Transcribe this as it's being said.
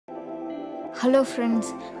Hello friends,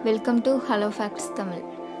 welcome to Hello Facts Tamil.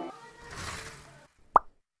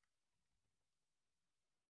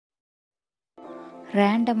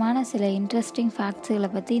 ரேண்டமான சில interesting ஃபேக்ட்ஸுகளை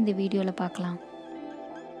பற்றி இந்த வீடியோவில் பார்க்கலாம்.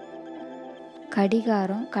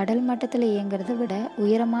 கடிகாரம் கடல் மட்டத்தில் இயங்கிறத விட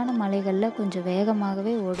உயரமான மலைகளில் கொஞ்சம்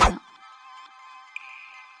வேகமாகவே ஓடுதான்.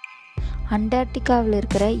 அண்டார்டிகாவில்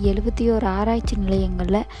இருக்கிற 71 ஆராய்ச்சி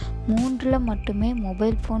நிலையங்களில் 3 மட்டுமே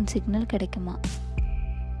மொபைல் ஃபோன் சிக்னல் கிடைக்குமா.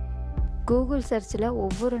 கூகுள் சர்ச்சில்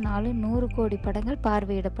ஒவ்வொரு நாளும் 100 கோடி படங்கள்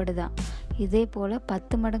பார்வையிடப்படுதான். இதே போல்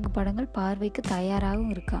 10 மடங்கு படங்கள் பார்வைக்கு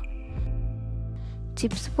தயாராகவும் இருக்கான்.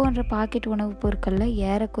 சிப்ஸ் போன்ற பாக்கெட் உணவுப் பொருட்களில்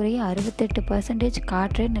ஏறக்குறைய 68%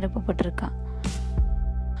 காற்றே நிரப்பப்பட்டிருக்கான்.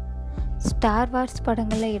 ஸ்டார் வார்ஸ்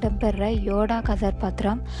படங்களில் இடம்பெற யோடா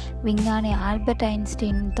கதாபாத்திரம் விஞ்ஞானி ஆல்பர்ட்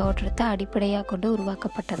ஐன்ஸ்டீனின் தோற்றத்தை அடிப்படையாக கொண்டு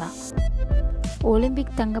உருவாக்கப்பட்டதான்.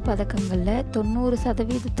 ஒலிம்பிக் தங்க பதக்கங்களில்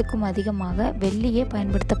 90% அதிகமாக வெள்ளியே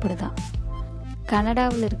பயன்படுத்தப்படுதான்.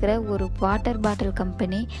 கனடாவில் இருக்கிற ஒரு வாட்டர் பாட்டில்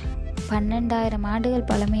கம்பெனி 12,000 ஆண்டுகள்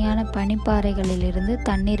பழமையான பனிப்பாறைகளிலிருந்து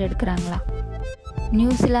தண்ணீர் எடுக்கிறாங்களாம்.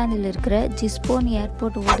 நியூசிலாந்தில் இருக்கிற ஜிஸ்போன்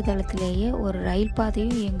ஏர்போர்ட் ஓடுதளத்திலேயே ஒரு ரயில்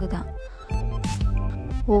பாதையும் இயங்குதான்.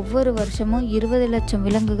 ஒவ்வொரு வருஷமும் 20 லட்சம்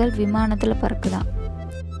விலங்குகள் விமானத்தில் பறக்குதான்.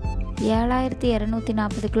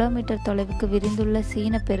 7240 கிலோமீட்டர் தொலைவுக்கு விரிந்துள்ள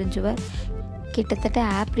சீன பெருஞ்சுவர் கிட்டத்தட்ட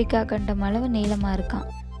ஆப்பிரிக்கா கண்டம் அளவு நீளமாக இருக்கான்.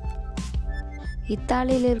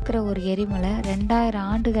 இத்தாலியில் இருக்கிற ஒரு எரிமலை 2000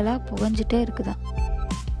 ஆண்டுகளாக புகஞ்சிட்டே இருக்குதான்.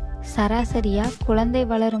 சராசரியாக குழந்தை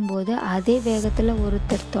வளரும்போது அதே வேகத்தில்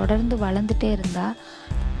ஒருத்தர் தொடர்ந்து வளர்ந்துட்டே இருந்தால்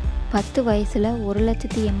 10 வயசில்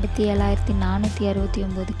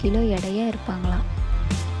 1,87,469 கிலோ எடையாக இருப்பாங்களாம்.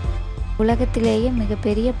 உலகத்திலேயே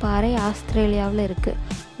மிகப்பெரிய பாறை ஆஸ்திரேலியாவில் இருக்குது.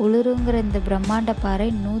 உளுருங்கிற இந்த பிரம்மாண்ட பாறை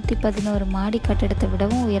 111 மாடி கட்டிடத்தை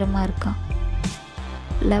விடவும் உயரமாக இருக்கான்.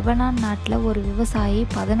 லெபனான் நாட்டில் ஒரு விவசாயி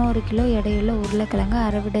 11 கிலோ எடையுள்ள உருளைக்கிழங்கு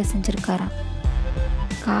அறுவடை செஞ்சுருக்காராம்.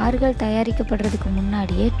 கார்கள் தயாரிக்கப்படுறதுக்கு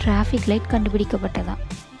முன்னாடியே டிராஃபிக் லைட் கண்டுபிடிக்கப்பட்டதான்.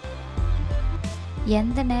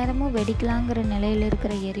 எந்த நேரமும் வெடிக்கலாங்கிற நிலையில்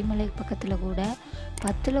இருக்கிற எரிமலை பக்கத்தில் கூட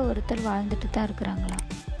 10ல் ஒருத்தர் வாழ்ந்துட்டு தான் இருக்கிறாங்களாம்.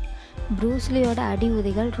 ப்ரூஸ்லியோட அடி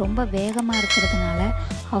உதைகள் ரொம்ப வேகமாக இருக்கிறதுனால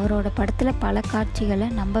அவரோட படத்தில் பல காட்சிகளை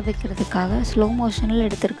நம்ப வைக்கிறதுக்காக ஸ்லோ மோஷனில்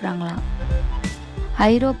எடுத்துருக்குறாங்களாம்.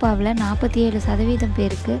 ஐரோப்பாவில் 47%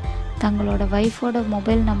 பேருக்கு தங்களோட ஒய்ஃபோட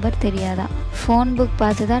மொபைல் நம்பர் தெரியாதா. ஃபோன் புக்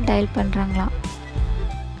பார்த்து தான் டயல் பண்ணுறாங்களாம்.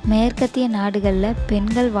 மேற்கத்திய நாடுகளில்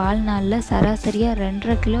பெண்கள் வாழ்நாளில் சராசரியாக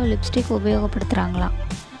 2.5 கிலோ லிப்ஸ்டிக் உபயோகப்படுத்துகிறாங்களாம்.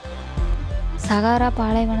 சகாரா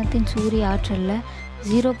பாலைவனத்தின் சூரிய ஆற்றலில்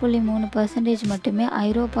 0.3% மட்டுமே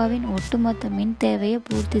ஐரோப்பாவின் ஒட்டுமொத்த மின் தேவையை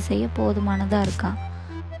பூர்த்தி செய்ய போதுமானதாக இருக்கான்.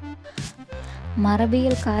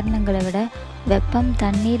 மரபியல் காரணங்களை விட வெப்பம்,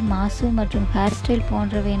 தண்ணீர் மாசு மற்றும் ஹேர் ஸ்டைல்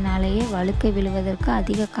போன்றவையினாலேயே வழுக்கை விழுவதற்கு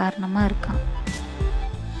அதிக காரணமாக இருக்கான்.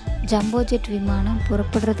 ஜம்போ ஜெட் விமானம்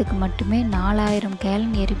புறப்படுறதுக்கு மட்டுமே 4000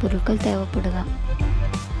 கேலன் எரிபொருட்கள் தேவைப்படுதான்.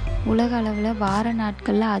 உலக அளவில் வார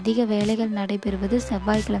நாட்களில் அதிக வேலைகள் நடைபெறுவது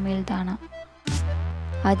செவ்வாய்க்கிழமையில் தானா.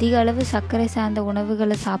 அதிக அளவு சர்க்கரை சார்ந்த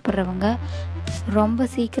உணவுகளை சாப்பிட்றவங்க ரொம்ப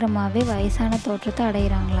சீக்கிரமாகவே வயசான தோற்றத்தை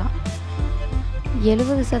அடைகிறாங்களாம்.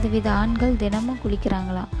 70% ஆண்கள் தினமும்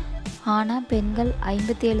குளிக்கிறாங்களாம். ஆனால் பெண்கள்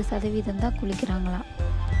 57% தான் குளிக்கிறாங்களாம்.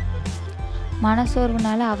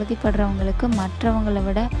 மனசோர்வுனால் அவதிப்படுறவங்களுக்கு மற்றவங்களை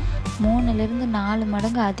விட 3லிருந்து 4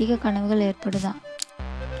 மடங்கு அதிக கனவுகள் ஏற்படுதான்.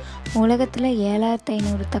 உலகத்தில்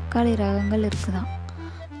 7500 தக்காளி ரகங்கள் இருக்குதான்.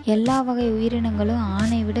 எல்லா வகை உயிரினங்களும்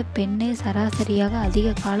ஆணை விட பெண்ணே சராசரியாக அதிக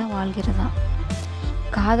காலம் வாழ்கிறதாம்.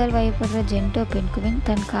 காதல் வயப்படுற ஜென்டோ பென்குவின்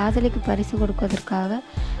தன் காதலிக்கு பரிசு கொடுப்பதற்காக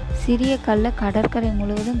சிறிய கல்லை கடற்கரை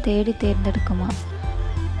முழுவதும் தேடி தேர்ந்தெடுக்குமா.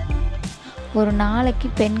 ஒரு நாளைக்கு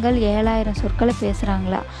பெண்கள் 7000 சொற்களை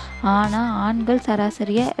பேசுகிறாங்களா. ஆனால் ஆண்கள்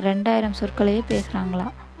சராசரியாக 2000 சொற்களையே பேசுகிறாங்களா.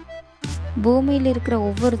 பூமியில் இருக்கிற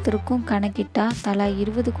ஒவ்வொருத்தருக்கும் கணக்கிட்டா தலா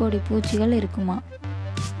 20 கோடி பூச்சிகள் இருக்குமா.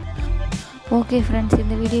 ஓகே ஃப்ரெண்ட்ஸ்,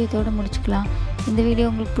 இந்த வீடியோ இதோடு முடிச்சுக்கலாம். இந்த வீடியோ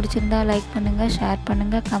உங்களுக்கு பிடிச்சிருந்தா லைக் பண்ணுங்கள், ஷேர்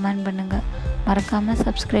பண்ணுங்கள், கமெண்ட் பண்ணுங்கள். மறக்காமல்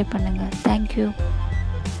சப்ஸ்கிரைப் பண்ணுங்கள். தேங்க்யூ.